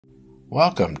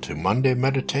Welcome to Monday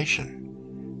Meditation.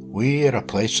 We at A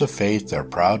Place of Faith are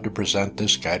proud to present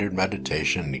this guided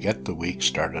meditation to get the week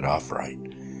started off right.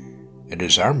 It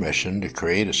is our mission to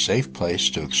create a safe place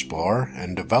to explore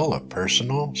and develop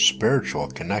personal, spiritual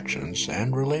connections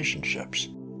and relationships.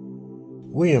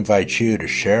 We invite you to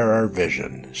share our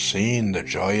vision, seeing the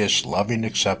joyous, loving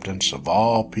acceptance of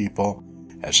all people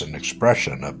as an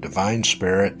expression of divine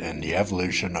spirit and the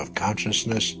evolution of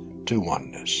consciousness to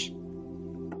oneness.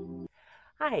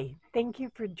 Hi, thank you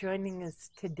for joining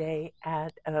us today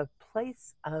at A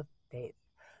Place of Faith.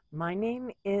 My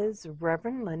name is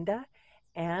Reverend Linda,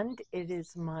 and it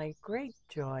is my great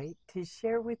joy to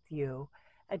share with you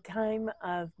a time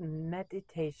of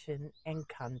meditation and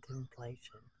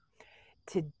contemplation.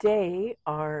 Today,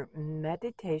 our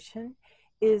meditation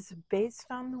is based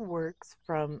on the works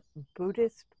from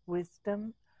Buddhist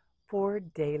Wisdom for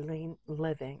Daily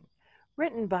Living,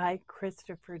 written by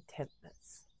Christopher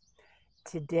Titmuss.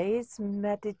 Today's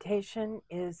meditation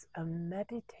is a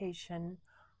meditation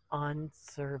on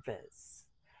service.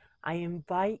 I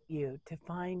invite you to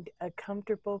find a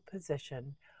comfortable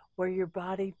position where your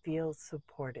body feels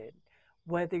supported,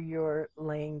 whether you're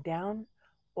laying down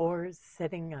or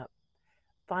sitting up.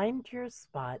 Find your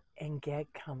spot and get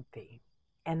comfy.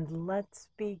 And let's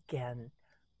begin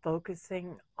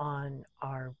focusing on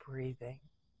our breathing.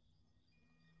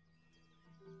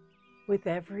 With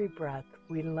every breath,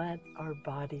 we let our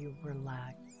body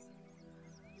relax.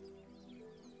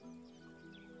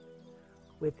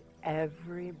 With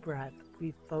every breath,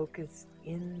 we focus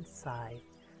inside,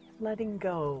 letting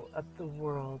go of the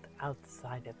world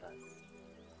outside of us.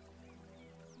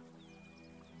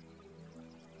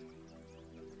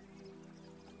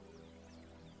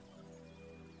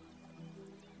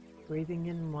 Breathing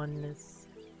in oneness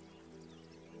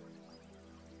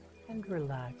and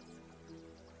relax.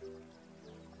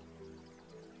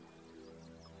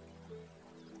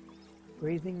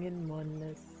 Breathing in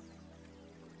oneness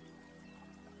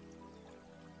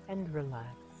and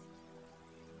relax.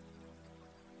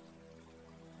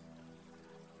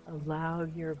 Allow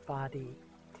your body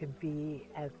to be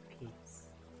at peace.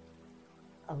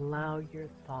 Allow your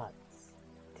thoughts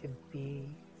to be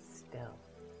still.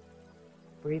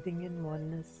 Breathing in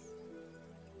oneness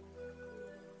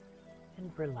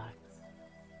and relax.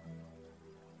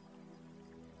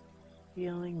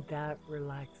 Feeling that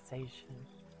relaxation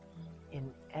in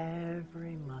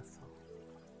every muscle,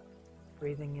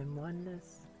 breathing in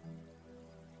oneness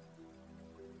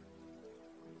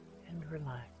and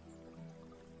relax.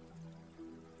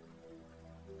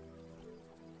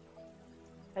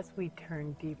 As we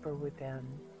turn deeper within,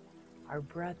 our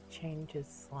breath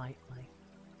changes slightly,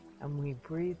 and we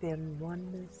breathe in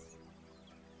oneness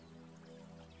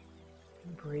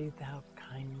and breathe out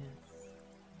kindness.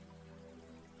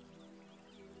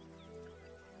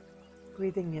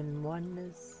 Breathing in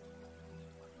oneness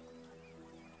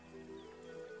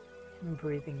and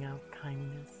breathing out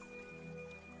kindness.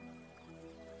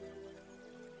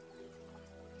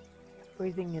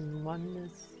 Breathing in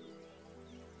oneness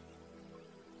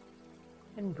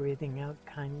and breathing out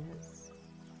kindness.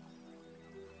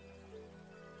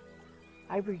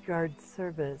 I regard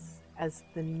service as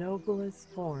the noblest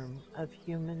form of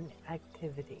human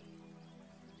activity.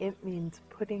 It means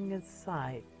putting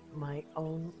aside my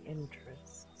own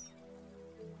interests.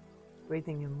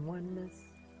 Breathing in oneness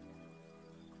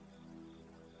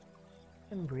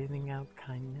and breathing out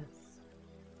kindness.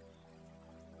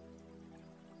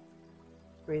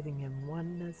 Breathing in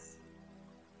oneness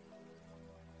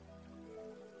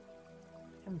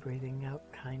and breathing out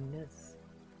kindness.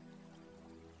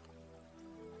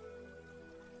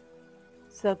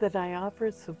 So that I offer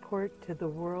support to the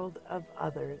world of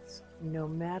others, no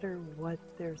matter what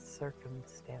their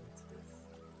circumstances.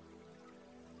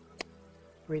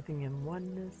 Breathing in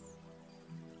oneness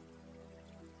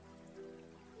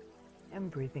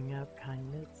and breathing out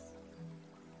kindness.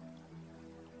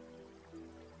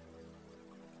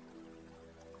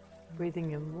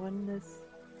 Breathing in oneness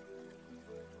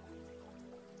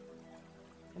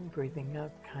and breathing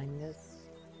out kindness.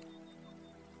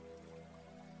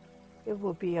 It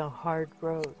will be a hard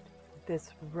road,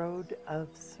 this road of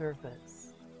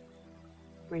service.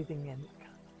 Breathing in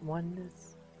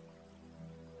oneness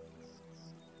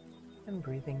and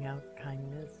breathing out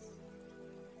kindness.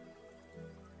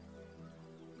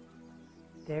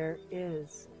 There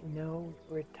is no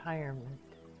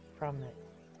retirement from it.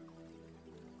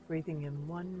 Breathing in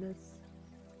oneness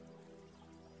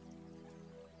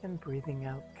and breathing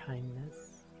out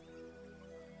kindness.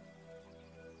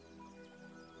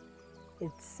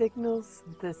 It signals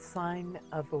the sign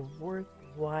of a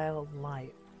worthwhile life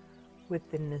with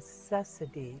the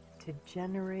necessity to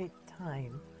generate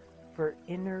time for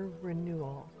inner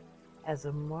renewal as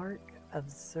a mark of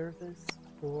service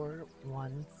for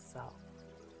oneself.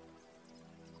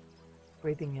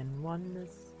 Breathing in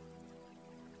oneness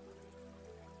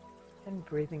and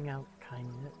breathing out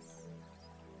kindness.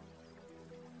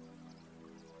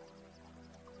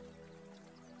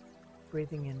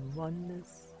 Breathing in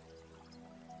oneness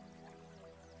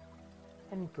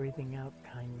and breathing out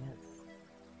kindness.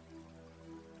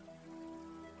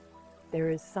 There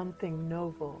is something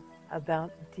noble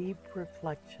about deep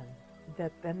reflection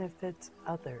that benefits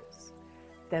others,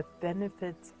 that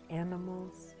benefits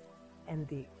animals and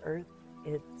the earth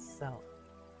itself.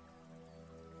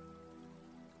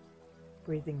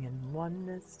 Breathing in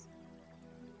oneness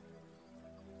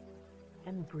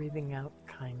and breathing out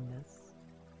kindness.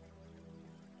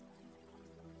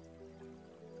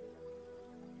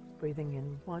 Breathing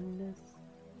in oneness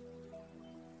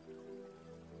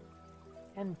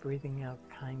and breathing out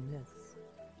kindness.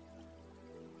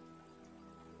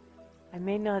 I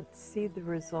may not see the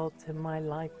results in my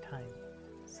lifetime,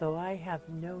 so I have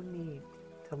no need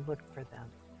to look for them.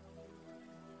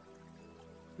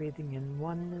 Breathing in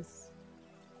oneness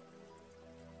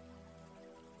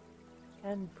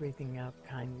and breathing out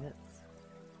kindness.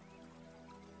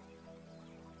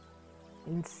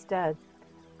 Instead,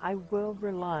 I will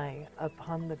rely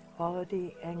upon the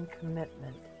quality and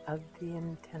commitment of the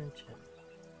intention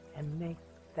and make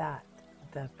that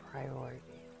the priority.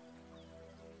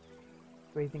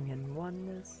 Breathing in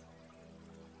oneness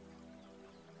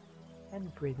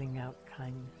and breathing out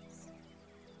kindness.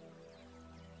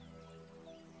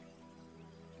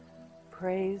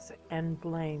 Praise and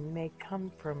blame may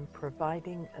come from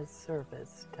providing a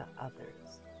service to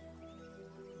others.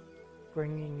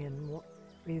 Breathing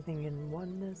in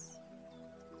oneness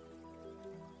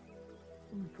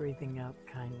and breathing out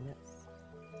kindness.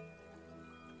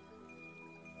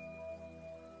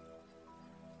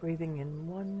 Breathing in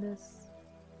oneness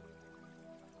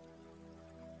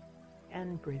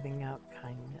and breathing out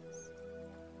kindness.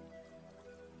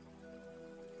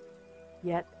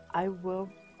 Yet I will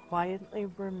quietly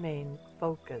remain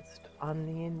focused on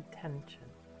the intention.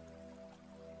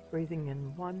 Breathing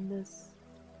in oneness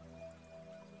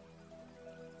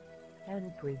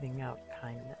and breathing out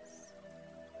kindness.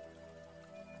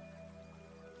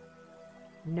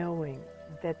 Knowing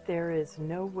that there is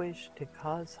no wish to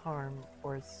cause harm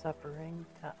or suffering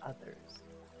to others.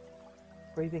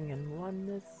 Breathing in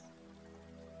oneness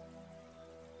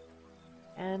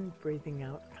and breathing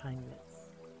out kindness.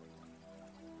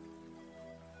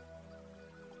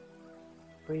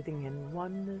 Breathing in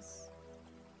oneness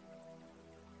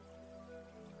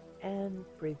and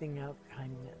breathing out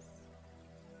kindness.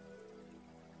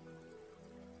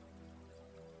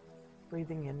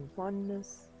 Breathing in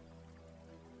oneness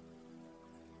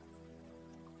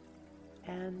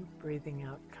and breathing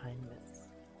out kindness.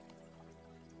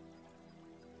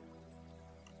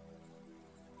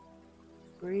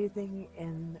 Breathing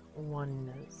in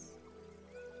oneness.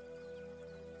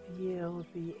 Feel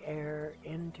the air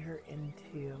enter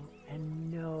into you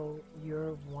and know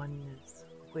your oneness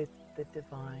with the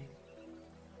divine.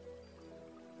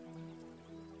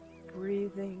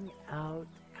 Breathing out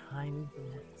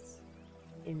kindness.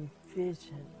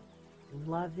 Envision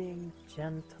loving,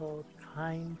 gentle,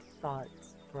 kind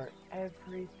thoughts for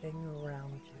everything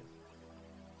around you.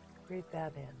 Breathe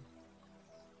that in.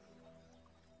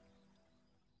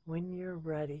 When you're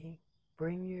ready,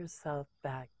 bring yourself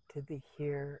back to the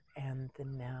here and the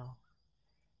now,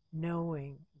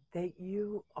 knowing that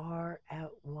you are at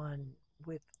one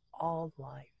with all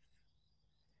life,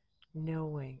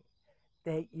 knowing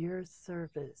that your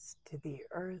service to the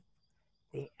earth,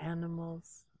 the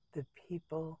animals, the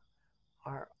people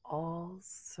are all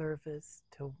service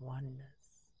to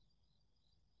oneness.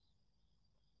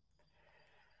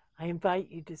 I invite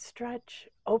you to stretch,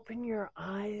 open your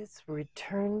eyes,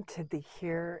 return to the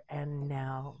here and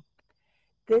now.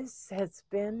 This has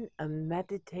been a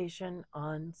meditation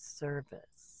on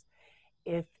service.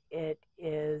 If it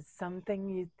is something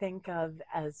you think of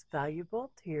as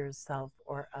valuable to yourself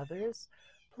or others,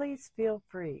 please feel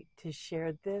free to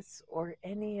share this or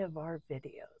any of our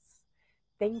videos.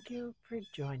 Thank you for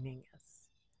joining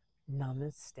us.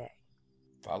 Namaste.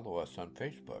 Follow us on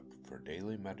Facebook for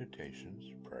daily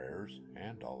meditations, prayers,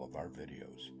 and all of our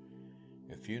videos.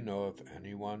 If you know of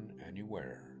anyone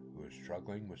anywhere who is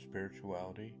struggling with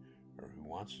spirituality or who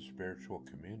wants a spiritual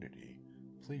community,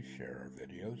 please share our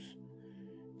videos.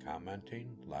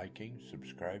 Commenting, liking,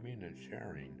 subscribing, and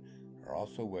sharing are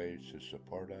also ways to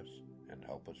support us and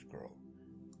help us grow.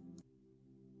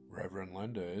 Reverend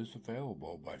Linda is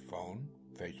available by phone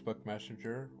Facebook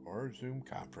Messenger, or Zoom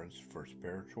conference for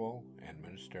spiritual and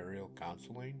ministerial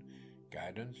counseling,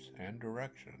 guidance, and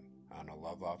direction on a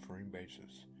love offering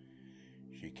basis.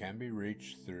 She can be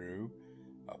reached through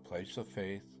A Place of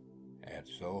Faith at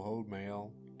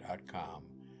sohomail.com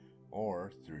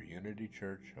or through Unity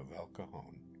Church of El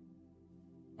Cajon.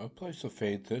 A Place of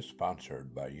Faith is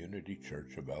sponsored by Unity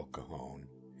Church of El Cajon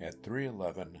at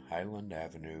 311 Highland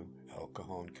Avenue, El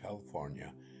Cajon,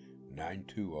 California,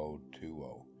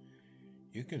 92020.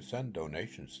 You can send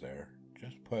donations there.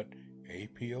 Just put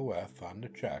APOF on the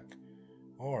check,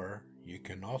 or you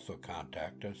can also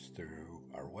contact us through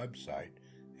our website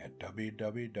at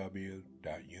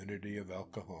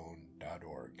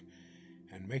www.unityofelcajon.org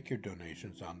and make your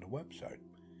donations on the website.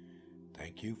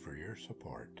 Thank you for your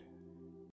support.